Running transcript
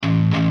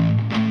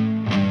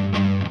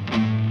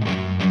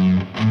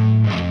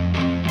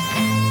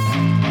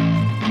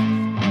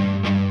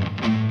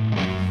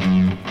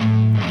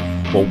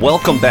Well,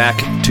 welcome back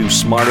to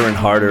Smarter and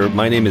Harder.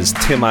 My name is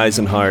Tim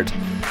Eisenhart,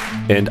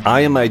 and I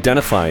am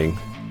identifying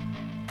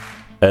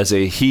as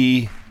a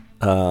he,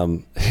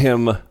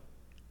 him.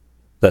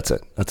 That's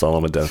it. That's all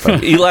I'm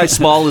identifying. Eli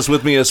Small is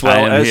with me as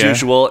well, as here.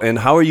 usual. And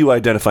how are you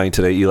identifying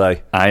today,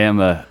 Eli? I am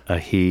a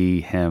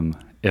he, him,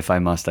 if I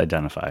must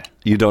identify.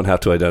 You don't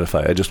have to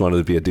identify. I just wanted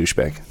to be a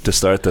douchebag to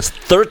start this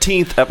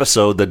 13th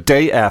episode, the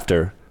day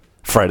after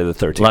Friday the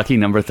 13th. Lucky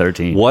number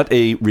 13. What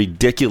a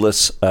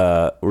ridiculous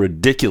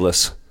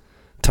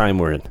time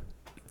we're in.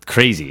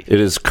 Crazy. It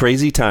is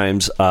crazy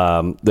times.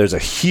 There's a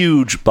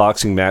huge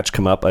boxing match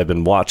come up. I've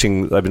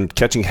been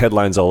catching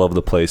headlines all over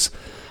the place.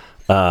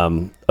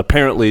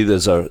 Apparently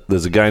there's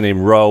a guy named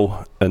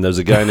Roe and there's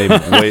a guy named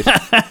Wade.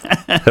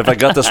 Have I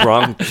got this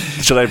wrong?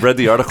 Should I have read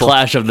the article?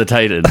 Clash of the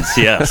Titans,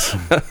 yes.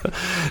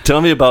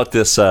 Tell me about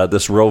this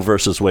Roe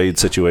versus Wade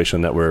situation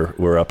that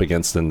we're up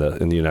against in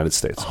the United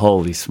States.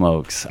 Holy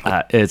smokes.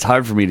 It's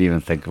hard for me to even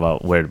think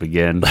about where to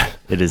begin.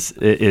 It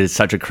is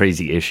such a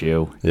crazy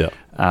issue. Yeah.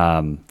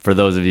 For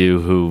those of you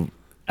who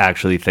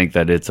actually think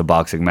that it's a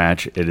boxing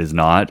match, it is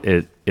not.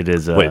 It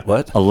is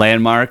a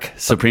landmark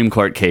Supreme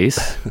Court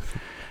case.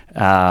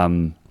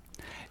 So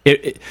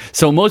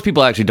most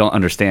people actually don't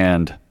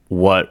understand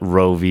what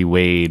Roe v.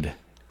 Wade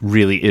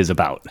really is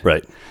about.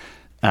 Right.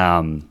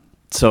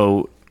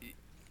 So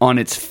on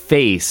its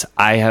face,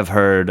 I have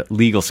heard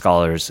legal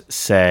scholars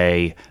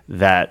say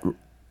that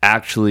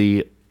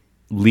actually,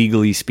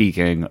 legally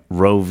speaking,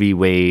 Roe v.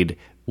 Wade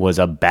was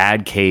a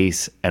bad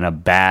case and a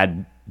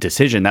bad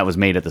decision that was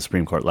made at the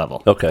Supreme Court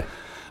level. Okay.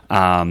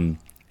 And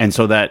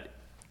so that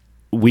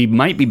we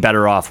might be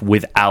better off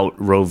without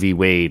Roe v.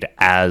 Wade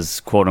as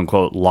quote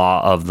unquote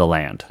law of the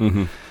land.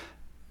 Mm-hmm.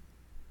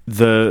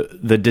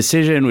 The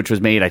decision, which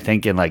was made, I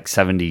think, in like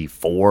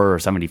 74 or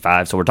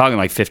 75. So we're talking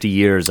like 50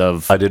 years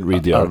of... I didn't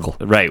read the article.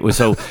 Right.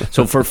 So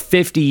for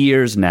 50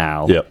 years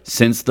now,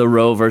 since the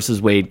Roe versus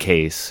Wade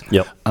case,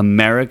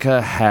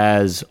 America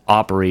has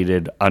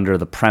operated under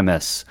the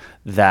premise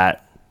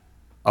that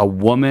a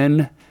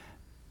woman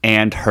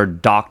and her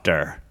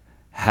doctor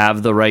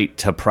have the right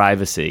to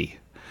privacy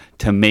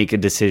to make a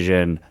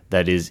decision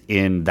that is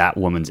in that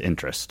woman's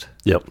interest.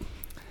 Yep.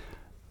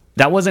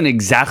 That wasn't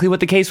exactly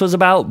what the case was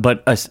about,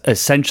 but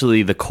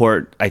essentially the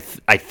court, I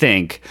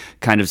think,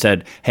 kind of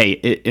said, hey,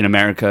 in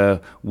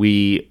America,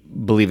 we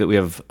believe that we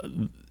have...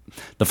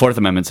 The Fourth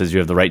Amendment says you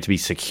have the right to be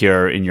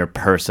secure in your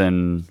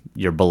person,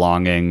 your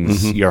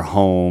belongings, your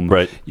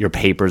home, your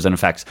papers and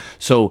effects.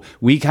 So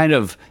we kind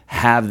of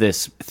have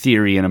this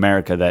theory in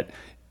America that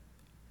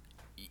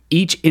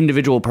each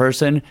individual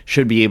person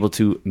should be able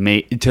to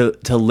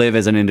to live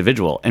as an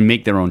individual and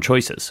make their own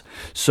choices.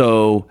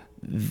 So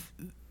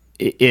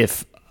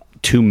if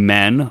two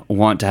men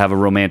want to have a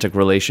romantic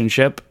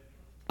relationship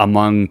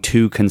among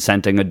two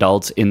consenting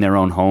adults in their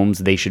own homes,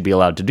 they should be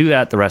allowed to do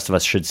that. The rest of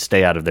us should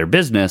stay out of their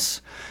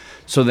business.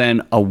 So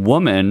then a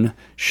woman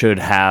should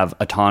have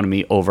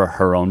autonomy over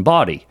her own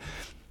body.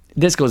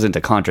 This goes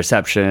into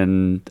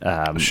contraception,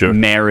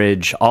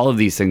 marriage, all of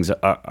these things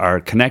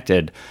are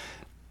connected.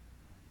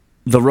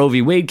 The Roe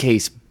v. Wade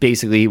case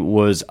basically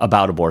was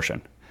about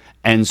abortion.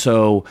 And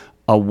so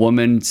a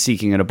woman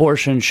seeking an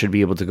abortion should be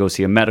able to go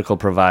see a medical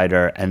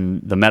provider,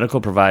 and the medical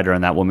provider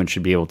and that woman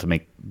should be able to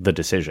make the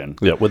decision.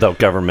 Yeah, without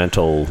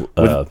governmental...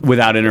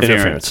 without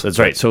interference. That's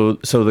right. So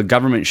the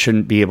government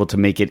shouldn't be able to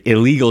make it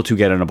illegal to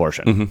get an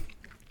abortion. Mm-hmm.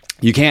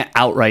 You can't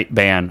outright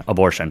ban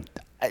abortion.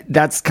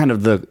 That's kind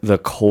of the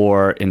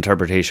core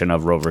interpretation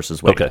of Roe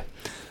versus Wade. Okay.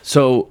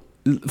 So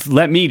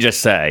let me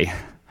just say...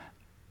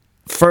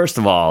 First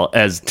of all,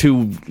 as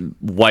two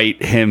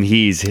white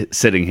he's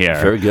sitting here,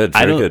 very good.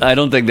 I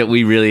don't think that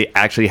we really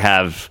actually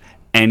have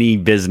any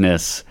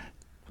business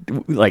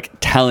like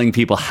telling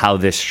people how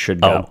this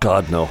should go. Oh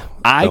God, no.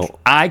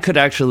 I could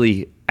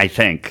actually, I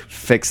think,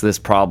 fix this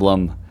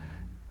problem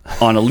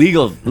on a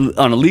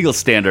legal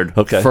standard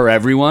for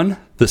everyone.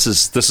 This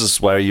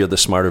is why you're the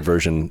smarter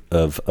version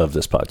of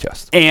this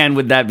podcast. And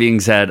with that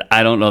being said,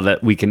 I don't know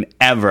that we can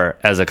ever,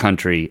 as a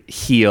country,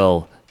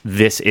 heal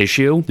this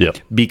issue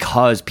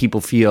because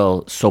people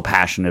feel so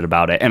passionate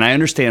about it. And I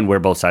understand where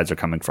both sides are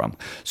coming from.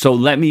 So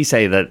let me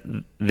say that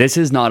this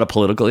is not a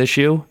political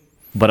issue,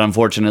 but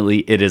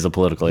unfortunately it is a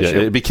political issue.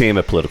 It became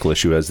a political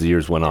issue as the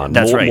years went on.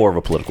 That's right. More of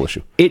a political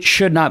issue. It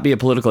should not be a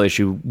political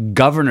issue.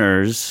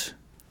 Governors,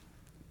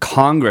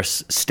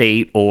 Congress,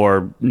 state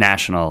or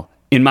national,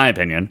 in my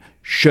opinion,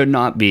 should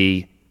not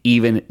be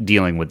even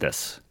dealing with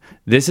this.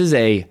 This is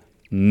a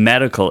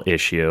medical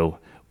issue,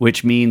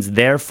 which means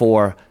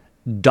therefore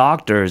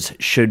doctors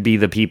should be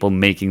the people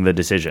making the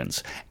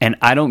decisions. And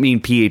I don't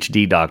mean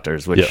PhD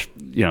doctors, which,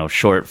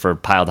 short for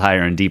piled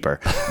higher and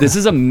deeper. This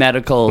is a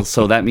medical,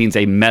 so that means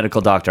a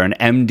medical doctor, an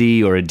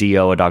MD or a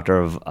DO, a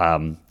doctor of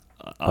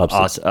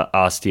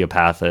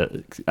osteopath.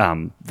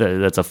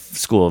 That's a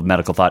school of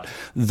medical thought.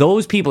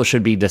 Those people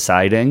should be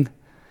deciding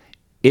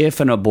if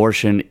an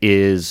abortion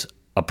is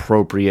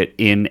appropriate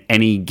in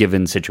any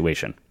given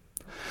situation.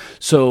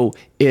 So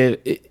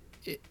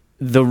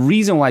the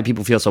reason why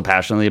people feel so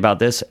passionately about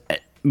this,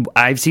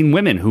 I've seen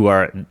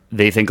women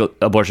they think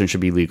abortion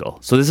should be legal.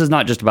 So this is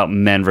not just about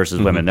men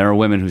versus women. There are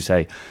women who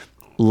say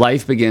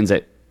life begins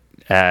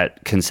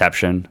at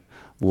conception.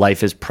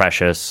 Life is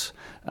precious.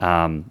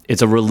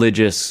 It's a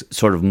religious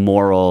sort of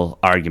moral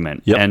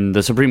argument. Yep. And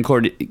the Supreme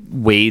Court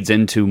wades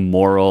into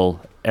moral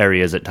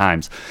areas at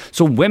times.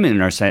 So women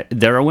are saying,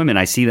 there are women,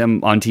 I see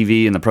them on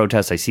TV in the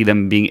protests, I see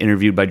them being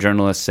interviewed by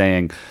journalists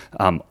saying,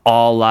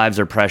 all lives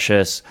are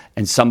precious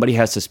and somebody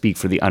has to speak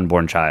for the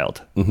unborn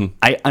child.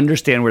 I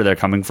understand where they're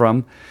coming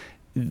from.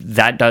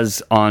 That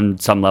does on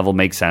some level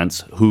make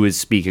sense. Who is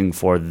speaking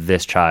for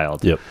this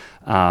child? Yep.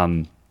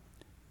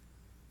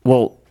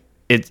 Well,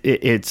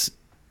 it's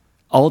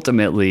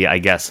ultimately, I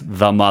guess,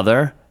 the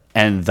mother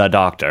and the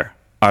doctor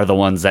are the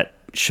ones that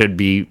should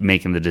be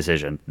making the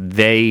decision.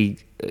 They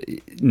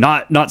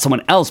not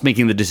someone else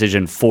making the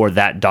decision for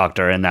that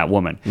doctor and that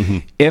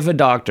woman. If a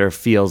doctor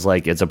feels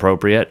like it's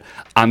appropriate,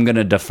 I'm going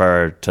to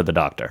defer to the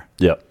doctor.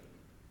 Yep.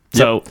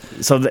 So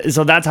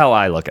that's how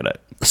I look at it.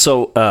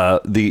 So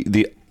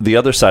the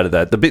other side of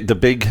that, the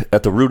big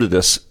at the root of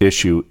this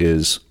issue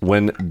is,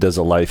 when does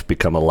a life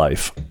become a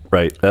life?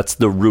 Right. That's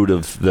the root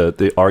of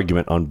the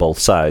argument on both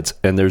sides,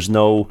 and there's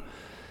no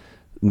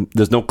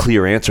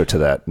clear answer to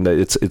that.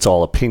 It's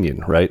all opinion,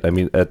 right? I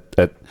mean,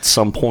 at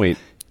some point.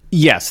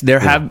 Yes, there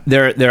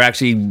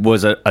actually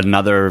was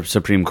another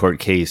Supreme Court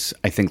case.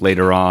 I think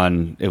later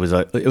on it was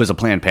a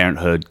Planned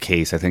Parenthood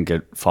case. I think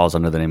it falls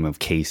under the name of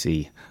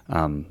Casey.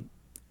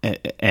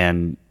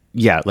 And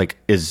yeah, like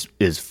is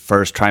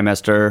first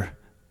trimester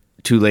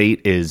too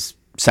late? Is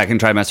second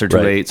trimester too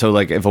late? So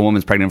like if a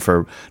woman's pregnant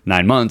for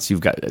 9 months,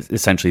 you've got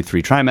essentially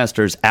 3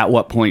 trimesters. At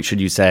what point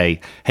should you say,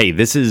 hey,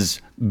 this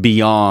is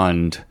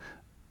beyond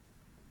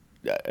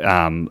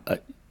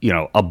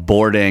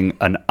aborting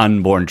an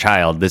unborn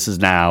child? This is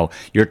now,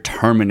 you're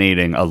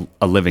terminating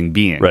a living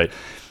being. Right.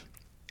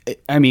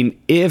 I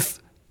mean, if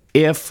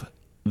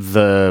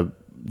the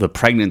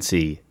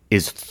pregnancy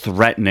is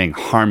threatening,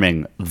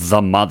 harming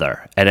the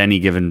mother at any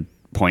given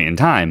point in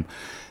time,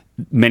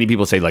 many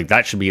people say like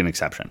that should be an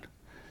exception.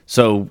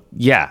 So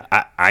yeah,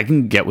 I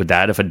can get with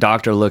that. If a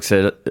doctor looks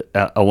at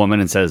a woman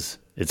and says,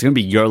 it's going to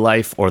be your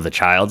life or the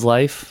child's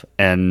life,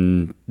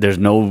 and there's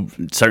no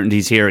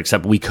certainties here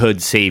except we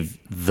could save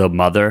the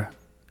mother,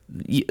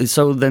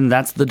 so then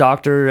that's the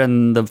doctor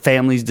and the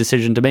family's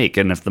decision to make.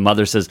 And if the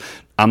mother says,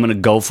 I'm going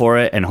to go for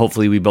it and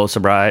hopefully we both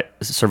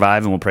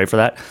survive and we'll pray for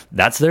that,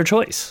 that's their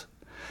choice.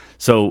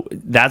 So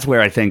that's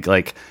where I think,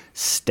 like,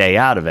 stay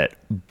out of it.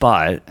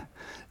 But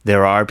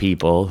there are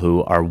people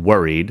who are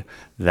worried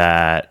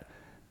that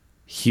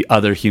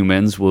other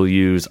humans will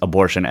use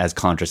abortion as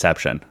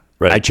contraception.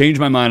 Right. I changed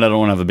my mind. I don't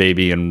want to have a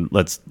baby, and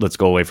let's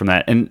go away from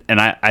that. And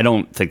I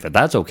don't think that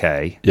that's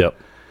okay. Yep.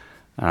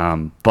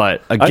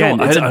 But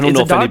again, I don't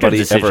know if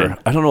anybody ever.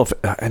 I don't know if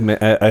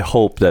I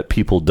hope that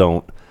people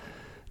don't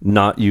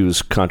not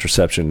use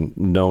contraception,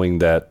 knowing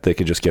that they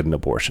could just get an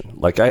abortion.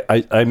 Like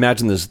I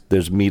imagine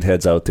there's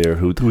meatheads out there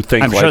who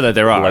think. I'm sure that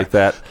there are like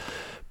that,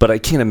 but I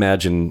can't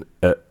imagine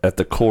at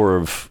the core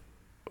of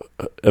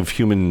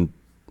human.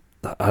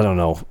 I don't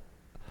know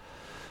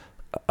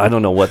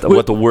what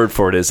the word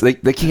for it is. They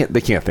can't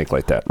think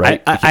like that,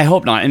 right? I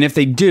hope not. And if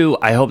they do,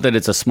 I hope that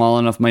it's a small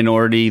enough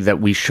minority that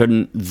we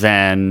shouldn't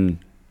then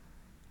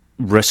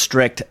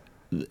restrict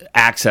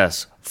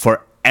access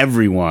for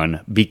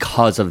everyone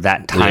because of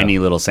that tiny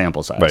little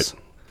sample size. Right.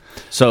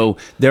 So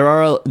there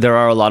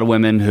are a lot of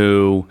women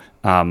who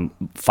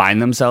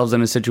find themselves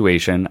in a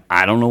situation.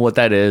 I don't know what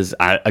that is.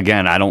 I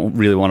don't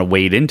really want to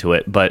wade into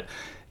it, but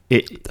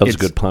that was a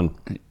good pun.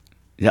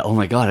 Yeah. Oh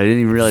my God! I didn't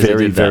even realize.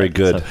 Very, I did very that.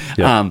 good.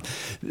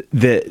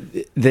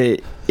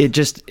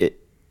 So,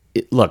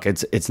 look.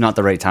 It's not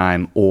the right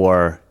time,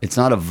 or it's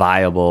not a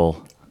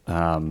viable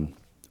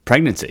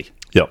pregnancy.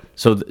 Yep.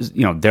 So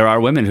there are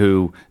women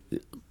who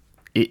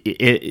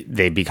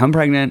they become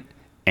pregnant,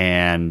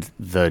 and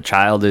the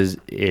child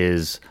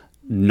is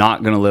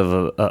not going to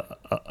live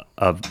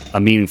a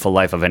meaningful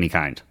life of any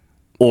kind,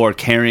 or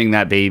carrying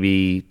that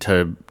baby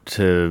to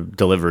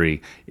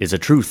delivery is a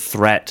true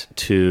threat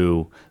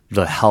to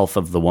the health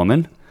of the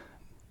woman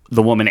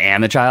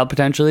and the child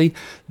potentially,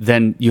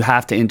 then you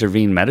have to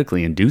intervene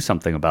medically and do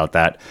something about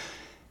that.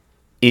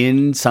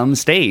 In some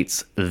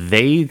states,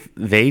 they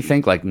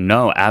think like,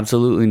 no,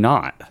 absolutely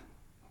not.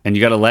 And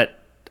you got to let,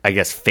 I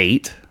guess,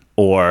 fate,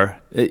 or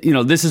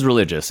this is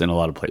religious in a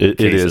lot of places.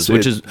 It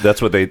is,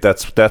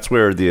 that's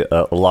where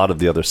a lot of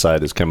the other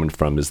side is coming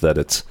from, is that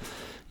it's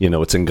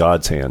in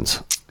God's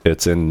hands.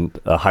 It's in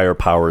a higher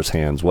power's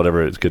hands,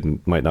 whatever it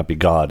might not be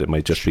God. It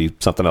might just be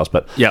something else.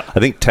 But yeah. I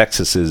think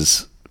Texas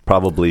is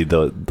probably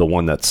the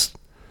one that's...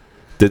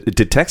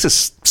 Did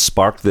Texas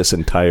spark this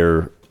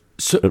entire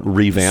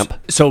revamp?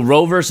 So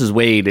Roe versus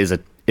Wade is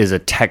a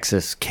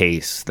Texas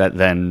case that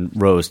then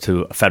rose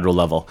to a federal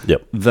level.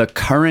 Yep. The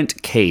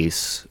current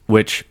case,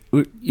 which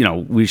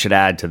we should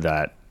add to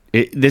that,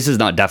 this is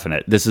not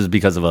definite. This is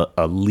because of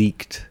a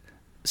leaked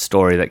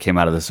story that came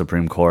out of the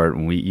Supreme Court,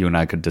 and you and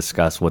I could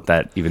discuss what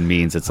that even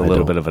means. It's a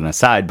little bit of an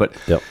aside, but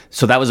yep.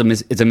 So that was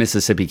it's a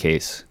Mississippi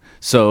case.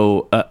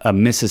 So a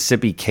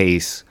Mississippi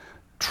case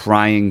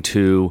trying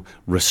to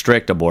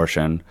restrict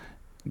abortion,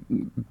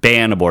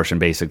 ban abortion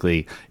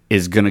basically,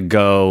 is going to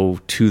go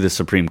to the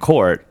Supreme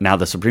Court. Now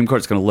the Supreme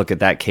Court's going to look at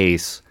that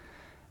case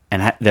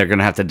and they're going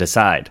to have to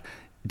decide,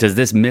 does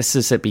this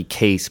Mississippi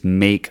case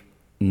make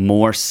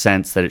more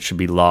sense that it should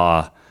be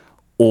law,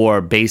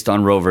 or based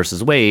on Roe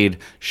versus Wade,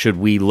 should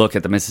we look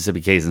at the Mississippi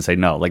case and say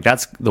no? Like,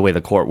 that's the way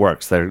the court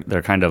works.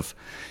 They're kind of,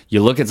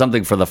 you look at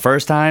something for the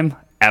first time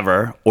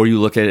ever, or you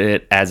look at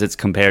it as it's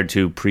compared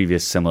to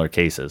previous similar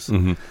cases.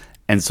 Mm-hmm.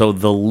 And so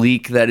the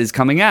leak that is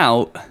coming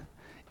out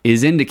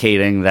is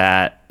indicating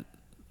that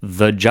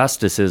the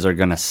justices are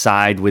going to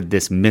side with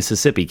this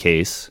Mississippi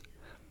case.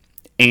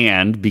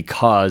 And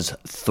because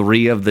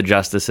 3 of the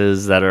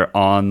justices that are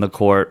on the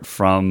court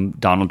from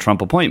Donald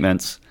Trump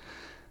appointments,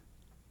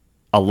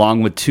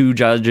 along with 2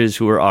 judges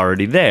who are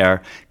already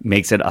there,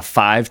 makes it a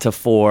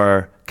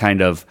 5-4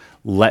 kind of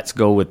let's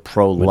go with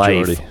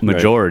pro-life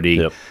majority.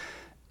 Right. Yep.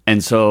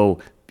 And so,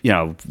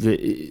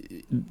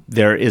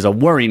 there is a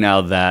worry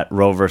now that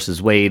Roe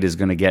versus Wade is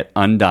going to get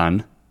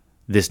undone.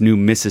 This new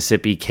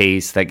Mississippi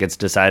case that gets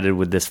decided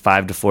with this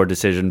 5-4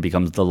 decision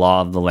becomes the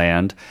law of the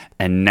land.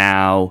 And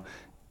now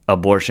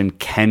abortion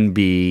can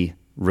be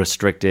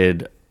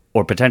restricted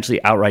or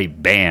potentially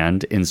outright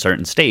banned in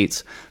certain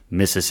states,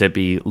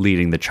 Mississippi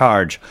leading the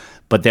charge.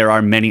 But there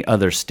are many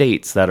other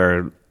states that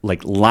are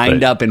like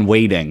lined up and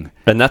waiting.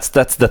 And that's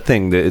the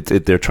thing.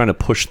 They're trying to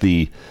push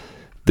the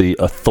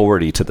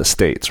authority to the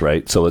states,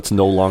 right? So it's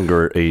no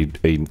longer a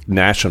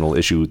national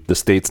issue. The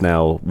states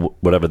now,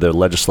 whatever their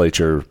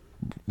legislature,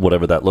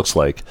 whatever that looks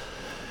like,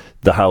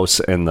 the House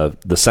and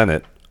the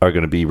Senate are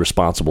going to be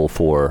responsible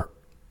for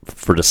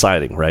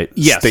deciding, right?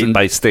 Yes, state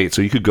by state.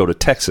 So you could go to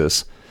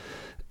Texas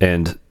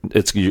and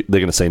they're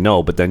going to say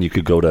no, but then you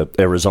could go to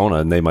Arizona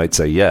and they might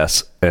say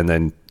yes, and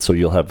then so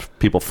you'll have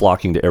people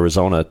flocking to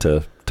Arizona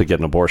to get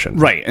an abortion,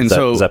 right? And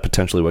is that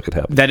potentially what could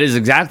happen? That is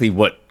exactly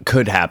what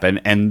could happen.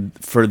 And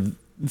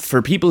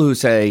for people who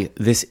say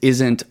this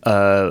isn't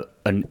a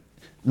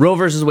Roe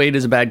versus Wade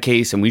is a bad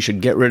case and we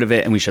should get rid of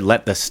it and we should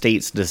let the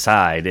states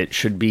decide, it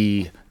should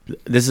be.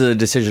 This is a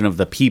decision of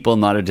the people,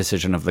 not a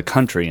decision of the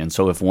country. And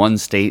so if one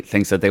state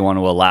thinks that they want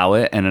to allow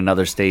it and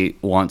another state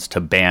wants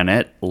to ban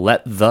it,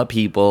 let the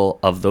people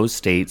of those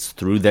states,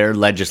 through their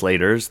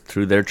legislators,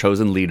 through their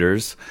chosen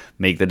leaders,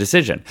 make the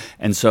decision.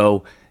 And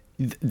so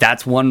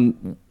that's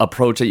one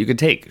approach that you could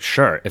take.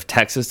 Sure, if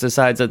Texas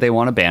decides that they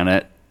want to ban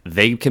it,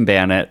 they can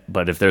ban it.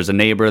 But if there's a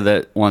neighbor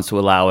that wants to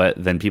allow it,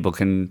 then people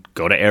can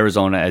go to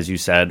Arizona, as you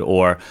said,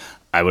 or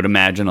I would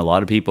imagine a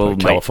lot of people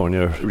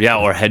California.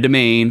 Or head to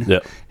Maine,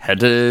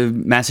 head to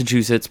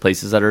Massachusetts,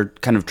 places that are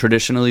kind of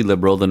traditionally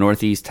liberal. The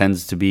Northeast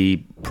tends to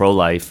be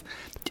pro-life.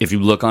 If you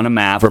look on a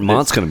map,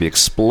 Vermont's going to be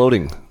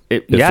exploding.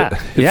 Right?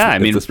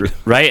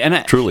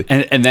 And truly.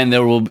 And then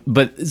there will,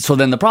 but so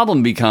then the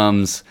problem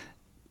becomes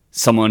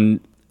someone,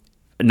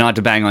 not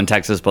to bang on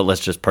Texas, but let's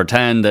just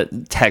pretend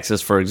that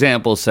Texas, for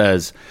example,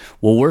 says,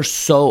 well, we're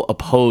so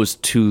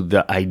opposed to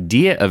the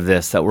idea of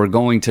this that we're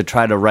going to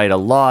try to write a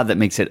law that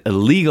makes it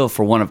illegal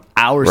for one of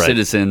our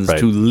citizens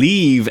to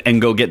leave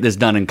and go get this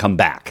done and come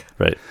back.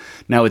 Right.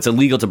 Now, it's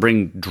illegal to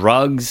bring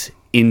drugs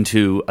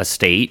into a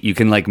state. You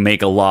can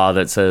make a law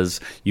that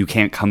says you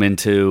can't come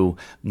into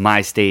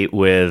my state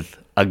with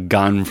a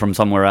gun from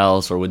somewhere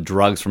else or with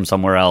drugs from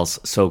somewhere else.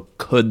 So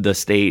could the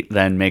state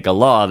then make a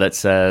law that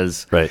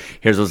says,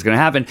 here's what's going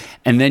to happen?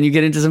 And then you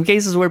get into some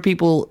cases where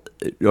people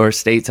or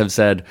states have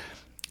said,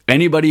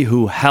 anybody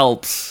who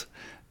helps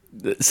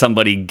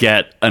somebody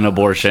get an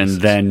abortion,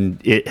 then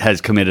it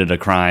has committed a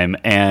crime.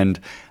 And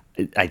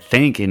I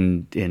think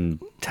in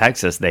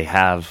Texas, they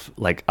have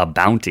a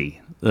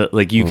bounty.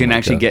 You can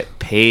actually get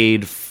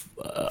paid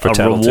a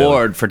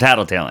reward for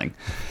tattletaling.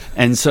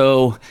 And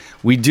so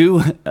we do,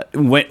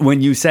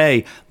 when you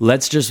say,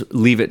 let's just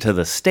leave it to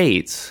the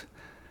states,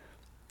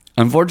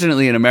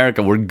 unfortunately in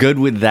America, we're good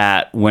with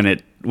that when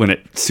it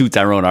suits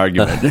our own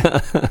argument.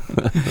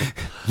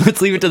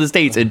 Let's leave it to the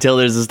states until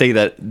there's a state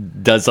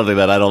that does something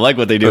that I don't like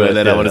what they do, and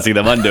then I want to see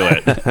them undo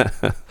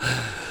it.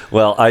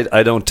 Well,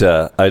 I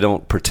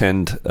don't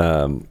pretend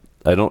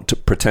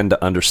to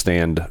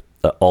understand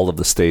all of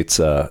the states'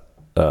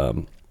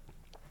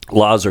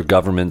 laws or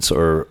governments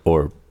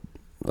or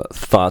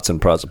thoughts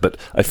and process, but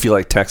I feel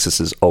like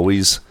Texas is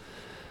always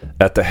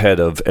at the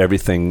head of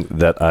everything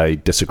that I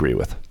disagree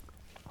with.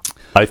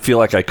 I feel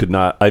like I could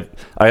not. I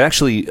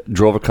actually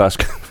drove across.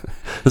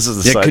 This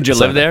is the side. Could you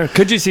live there?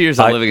 Could you see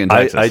yourself living in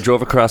Texas? I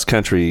drove across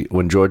country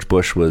when George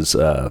Bush was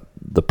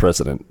the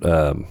president.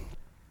 It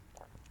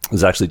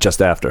was actually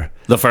just after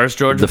the first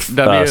George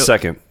W.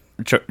 Second.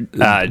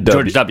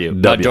 George W.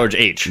 Not George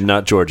H.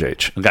 Not George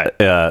H.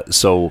 Okay.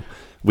 So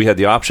we had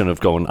the option of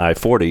going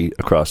I-40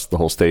 across the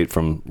whole state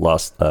from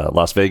Las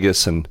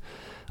Vegas, and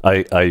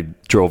I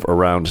drove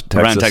around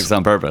Texas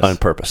on purpose. On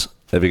purpose,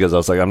 because I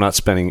was like, I'm not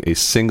spending a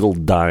single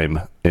dime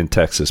in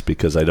Texas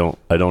because I don't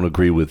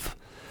agree with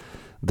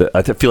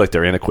I feel like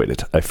they're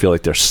antiquated. I feel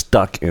like they're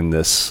stuck in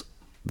this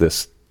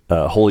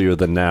holier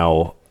than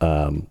now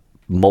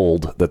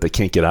mold that they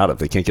can't get out of.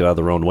 They can't get out of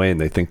their own way,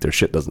 and they think their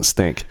shit doesn't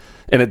stink.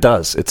 And it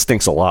does. It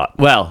stinks a lot.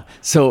 Well,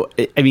 so,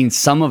 I mean,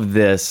 some of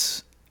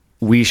this,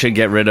 we should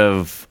get rid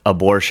of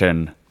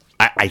abortion.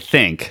 I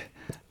think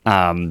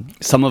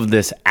some of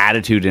this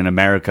attitude in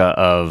America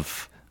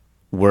of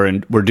we're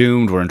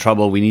doomed, we're in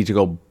trouble, we need to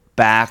go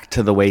back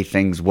to the way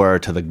things were,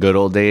 to the good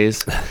old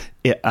days.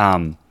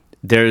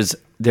 There is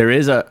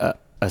a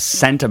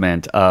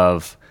sentiment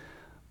of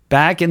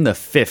back in the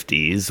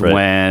 50s, right,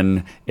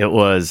 when it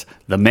was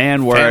the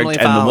man worked family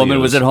and values, the woman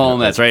was at home.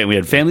 That's right. And we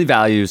had family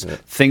values. Yeah.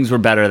 Things were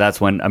better.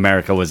 That's when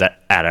America was at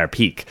our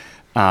peak.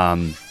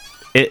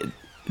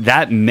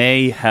 That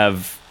may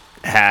have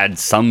had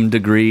some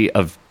degree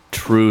of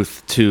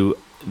truth to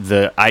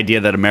the idea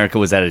that America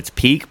was at its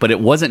peak, but it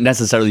wasn't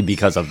necessarily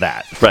because of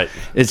that. Right.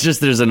 It's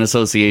just there's an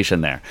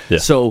association there. Yeah.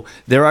 So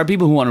there are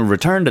people who want to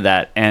return to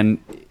that. And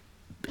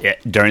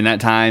during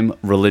that time,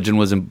 religion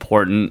was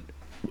important.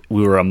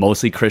 We were a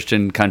mostly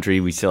Christian country.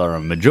 We still are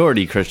a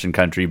majority Christian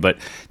country, but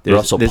we're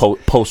also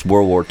post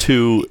World War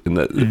II.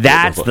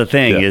 That's the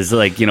thing, yeah, is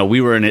like, you know,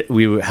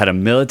 we had a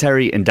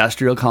military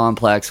industrial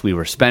complex. We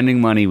were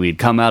spending money. We'd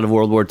come out of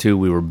World War II.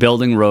 We were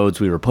building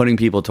roads. We were putting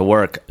people to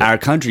work. Our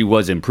country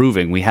was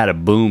improving. We had a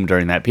boom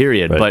during that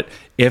period. Right. But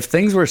if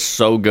things were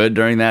so good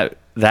during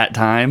that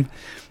time,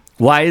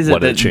 why is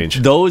it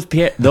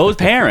that those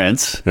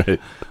parents right,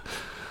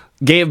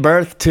 gave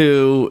birth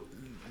to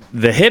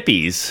the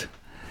hippies,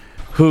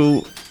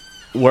 who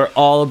were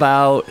all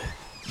about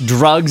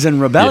drugs and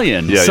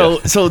rebellion? So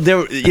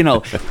there, you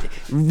know,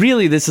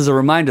 really, this is a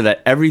reminder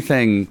that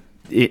everything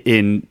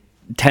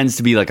tends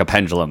to be like a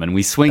pendulum, and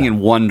we swing in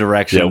one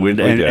direction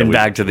and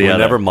back to the other.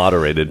 We're never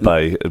moderated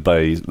by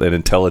an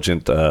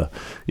intelligent,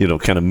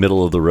 kind of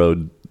middle of the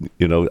road.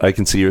 You know, I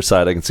can see your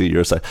side, I can see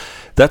your side.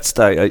 That's,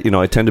 I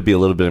tend to be a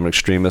little bit of an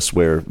extremist,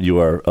 where you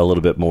are a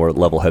little bit more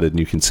level-headed and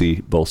you can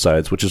see both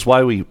sides, which is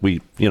why we're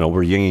yin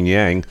and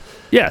yang.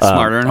 Yeah,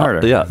 smarter and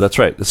harder. Yeah, that's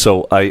right.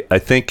 So I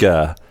think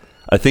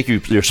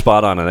you're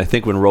spot on, and I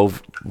think when Roe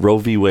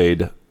v.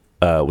 Wade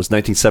was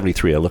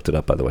 1973, I looked it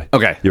up, by the way.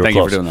 Okay, thank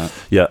you for doing that.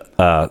 Yeah,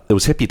 it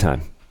was hippie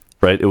time.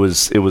 Right, it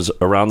was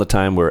around the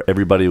time where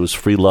everybody was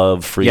free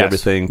love, free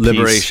everything,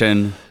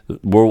 liberation.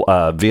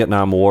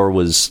 Vietnam War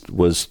was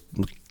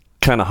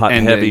kind of hot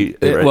and heavy,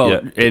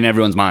 in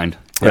everyone's mind.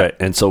 Right,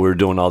 and so we were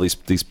doing all these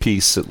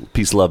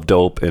peace, love,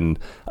 dope, and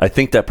I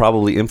think that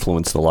probably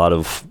influenced a lot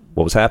of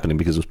what was happening,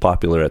 because it was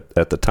popular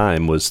at the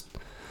time.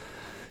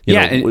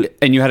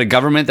 And you had a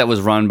government that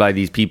was run by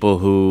these people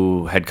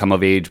who had come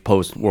of age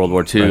post World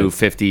War II, right,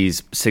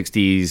 50s,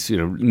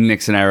 60s,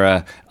 Nixon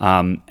era,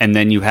 and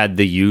then you had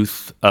the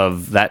youth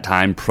of that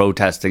time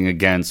protesting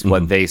against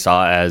what they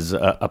saw as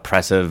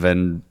oppressive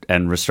and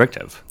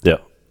restrictive. Yeah,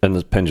 and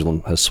the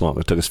pendulum has swung.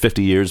 It took us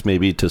 50 years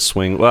maybe to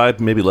swing. Well,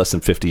 maybe less than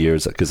 50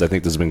 years, because I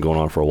think this has been going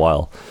on for a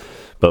while,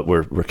 but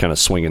we're kind of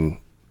swinging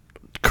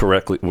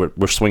correctly.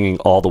 We're swinging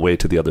all the way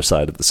to the other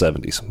side of the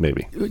 70s,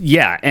 maybe.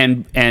 Yeah,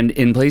 and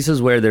in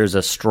places where there's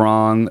a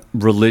strong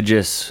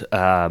religious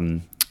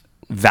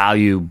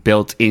value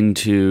built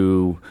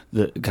into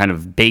the kind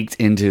of baked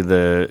into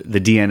the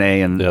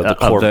DNA and the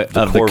core, of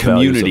the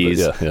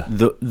communities,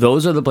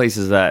 those are the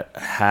places that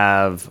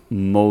have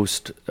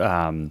most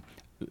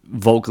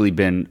vocally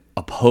been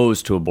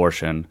opposed to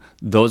abortion.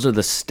 Those are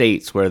the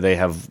states where they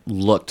have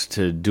looked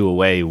to do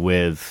away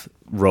with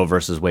Roe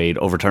versus Wade,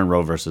 overturn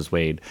Roe versus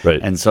Wade. Right.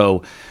 And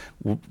so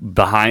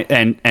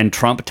and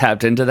Trump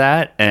tapped into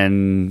that,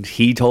 and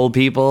he told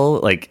people,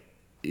 like,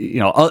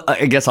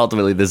 I guess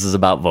ultimately this is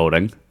about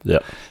voting. Yeah.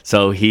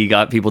 So he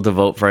got people to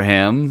vote for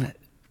him.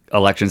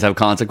 Elections have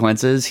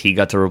consequences. He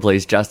got to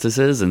replace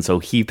justices, and so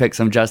he picked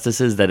some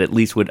justices that at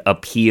least would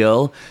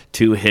appeal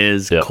to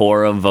his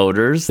core of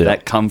voters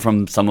that come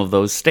from some of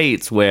those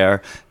states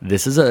where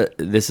this is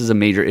a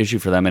major issue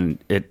for them, and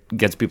it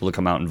gets people to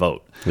come out and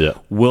vote. Yeah,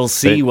 we'll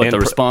see what the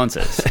response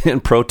is.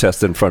 And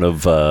protest in front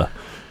of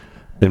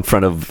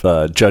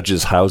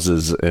judges'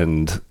 houses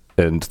and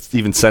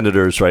even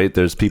senators, right?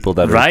 There's people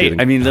that are right.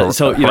 I mean,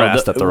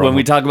 when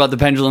we talk about the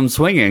pendulum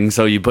swinging,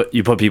 so you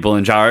put people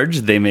in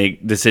charge, they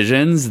make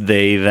decisions,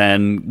 they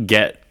then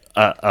get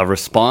a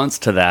response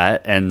to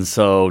that, and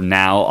so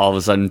now all of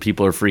a sudden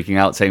people are freaking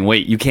out, saying,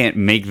 "Wait, you can't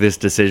make this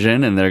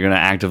decision," and they're going to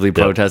actively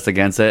protest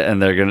against it,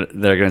 and they're going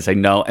to say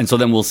no, and so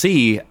then we'll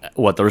see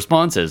what the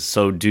response is.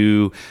 So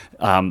do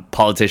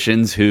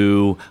politicians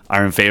who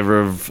are in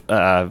favor of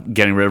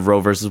getting rid of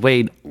Roe versus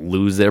Wade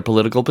lose their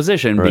political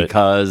position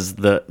because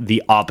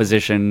the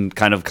opposition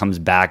kind of comes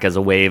back as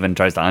a wave and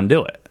tries to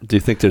undo it? Do you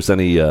think there's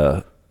any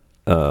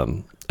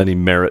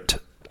merit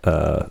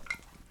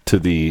to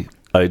the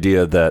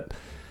idea that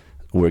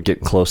we're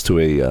getting close to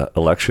a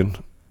election,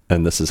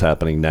 and this is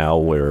happening now,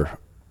 where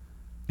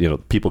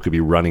people could be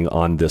running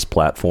on this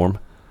platform?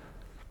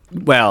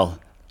 Well,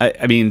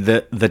 I mean,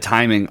 the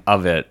timing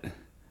of it,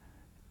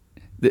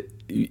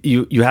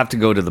 you have to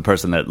go to the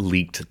person that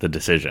leaked the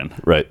decision,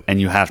 right?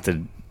 And you have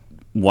to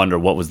wonder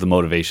what was the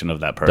motivation of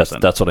that person.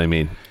 That's what I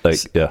mean.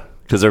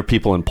 Because there are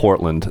people in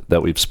Portland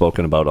that we've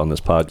spoken about on this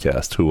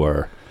podcast who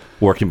are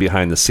working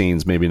behind the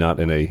scenes, maybe not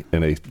in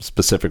a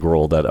specific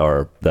role, that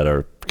are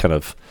kind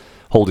of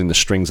holding the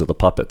strings of the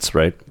puppets,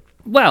 right?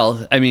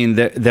 Well, I mean,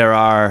 there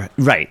are,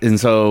 right. And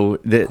so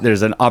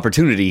there's an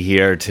opportunity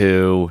here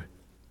to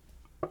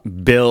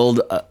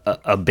build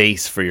a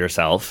base for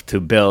yourself, to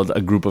build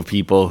a group of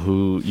people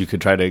who you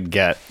could try to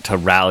get to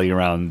rally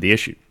around the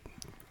issue.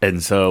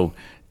 And so,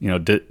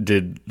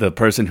 did the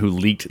person who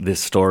leaked this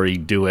story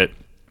do it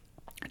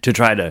to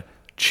try to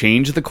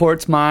change the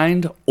court's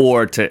mind,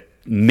 or to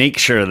make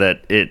sure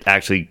that it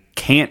actually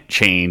can't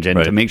change,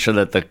 and to make sure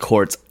that the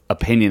court's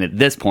opinion at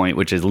this point,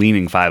 which is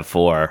leaning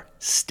 5-4,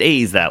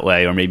 stays that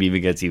way, or maybe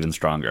even gets even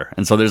stronger?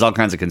 And so there's all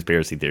kinds of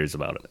conspiracy theories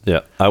about it.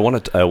 Yeah, I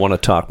want to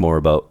talk more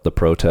about the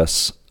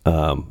protests,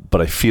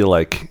 but I feel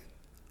like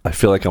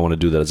I want to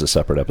do that as a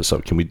separate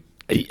episode. Can we?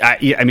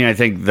 I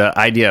think the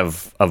idea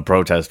of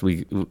protest,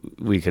 we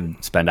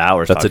could spend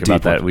hours talking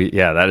about that.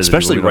 That is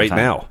especially right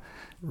now,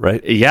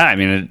 right? Yeah, I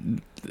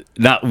mean,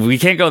 we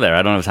can't go there.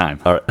 I don't have time.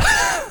 All right,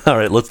 all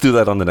right. Let's do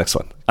that on the next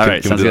one. All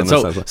right, sounds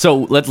good. So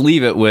let's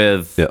leave it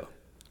with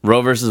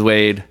Roe versus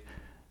Wade.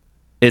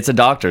 It's a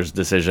doctor's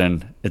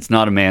decision. It's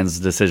not a man's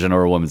decision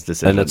or a woman's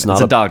decision. And it's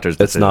not a doctor's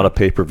decision. It's not a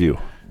pay-per-view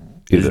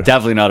either. It's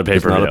definitely not a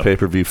pay-per-view. It's not a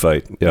pay-per-view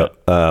fight. Yeah.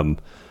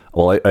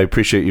 Well, I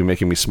appreciate you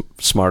making me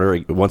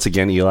smarter. Once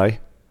again, Eli,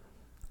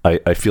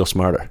 I feel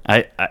smarter.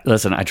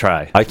 Listen, I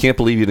try. I can't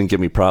believe you didn't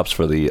give me props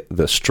for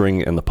the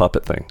string and the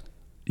puppet thing.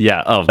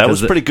 Yeah. Oh, that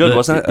was pretty good,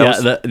 wasn't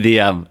it?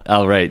 Yeah.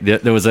 Oh, right.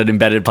 There was an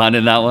embedded pun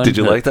in that one. Did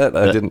you like that?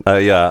 I didn't.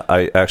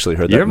 I actually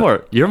heard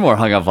that. You're more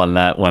hung up on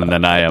that one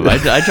than I am. I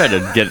try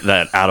to get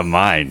that out of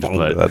mind.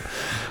 But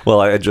well,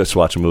 I just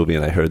watched a movie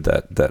and I heard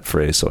that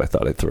phrase, so I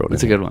thought I'd throw it in.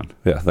 It's a good one.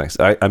 Yeah, thanks.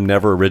 I'm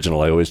never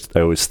original. I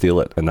always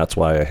steal it, and that's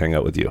why I hang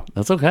out with you.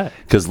 That's okay.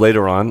 Because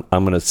later on,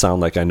 I'm going to sound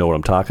like I know what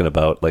I'm talking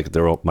about, like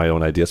they're my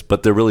own ideas,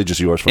 but they're really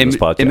just yours from this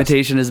podcast.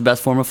 Imitation is the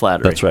best form of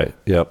flattery. That's right.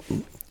 Yeah.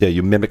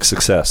 You mimic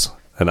success,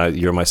 and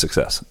you're my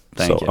success.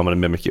 Thank you. I'm going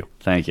to mimic you.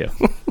 Thank you.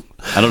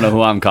 I don't know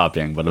who I'm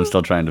copying, but I'm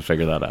still trying to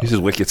figure that out. He's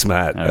just wicked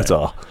smart. That's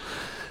all.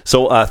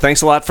 So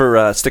thanks a lot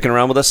for sticking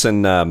around with us.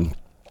 And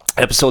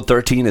episode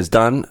 13 is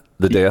done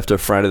the day after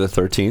Friday the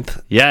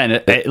 13th. Yeah,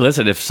 and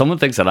listen, if someone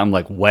thinks that I'm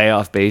like way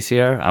off base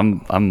here,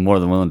 I'm more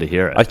than willing to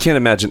hear it. I can't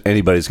imagine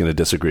anybody's going to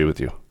disagree with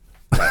you.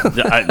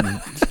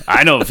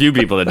 I know a few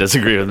people that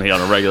disagree with me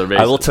on a regular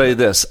basis. I will tell you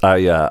this: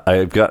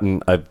 I've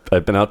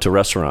been out to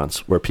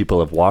restaurants where people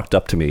have walked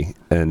up to me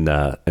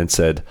and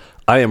said,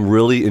 "I am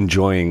really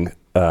enjoying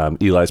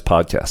Eli's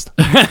podcast."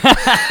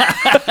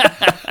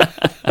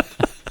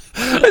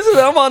 I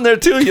said, I'm on there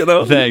too,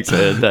 Thanks,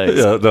 man. Thanks.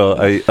 Yeah, no,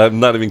 I'm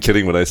not even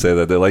kidding when I say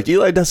that. They're like,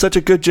 Eli does such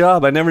a good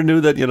job. I never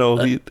knew that,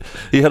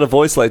 he had a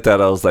voice like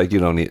that. I was like, you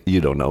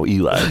don't know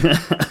Eli.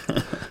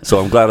 So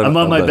I'm glad I'm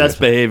on my best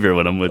behavior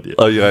when I'm with you.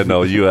 Oh, yeah, I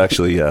know. You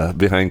actually,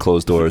 behind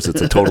closed doors,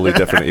 it's a totally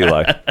different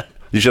Eli.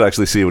 You should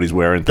actually see what he's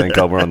wearing. Thank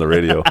God we're on the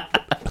radio.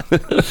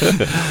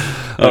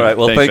 All right.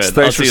 Well, thanks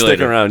for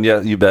sticking around.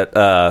 Yeah, you bet.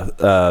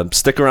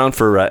 Stick around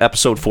for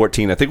episode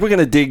 14. I think we're going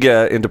to dig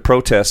into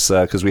protests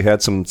because we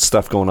had some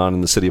stuff going on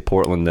in the city of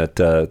Portland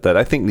that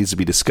I think needs to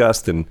be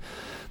discussed, and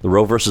the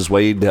Roe versus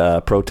Wade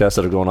protests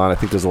that are going on. I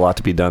think there's a lot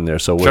to be done there.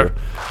 So we're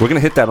going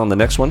to hit that on the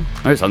next one.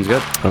 All right. Sounds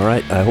good. All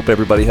right. I hope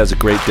everybody has a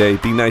great day.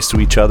 Be nice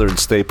to each other and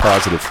stay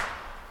positive.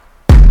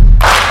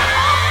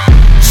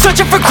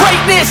 Searching for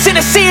greatness in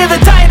a sea of the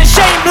dying and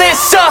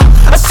shameless,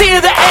 a sea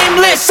of the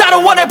aimless. I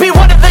don't wanna be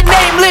one of the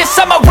nameless.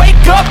 I'ma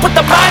wake up with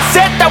the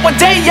mindset that one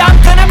day I'm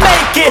gonna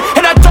make it,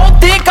 and I don't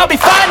think I'll be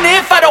fine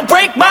if I don't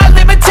break my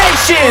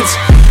limitations.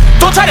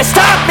 Don't try to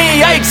stop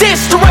me, I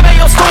exist to write my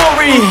own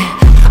story.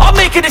 I'll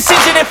make a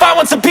decision if I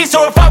want some peace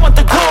or if I want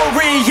the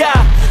glory. Yeah,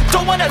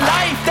 don't want a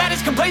life that is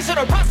complacent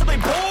or possible.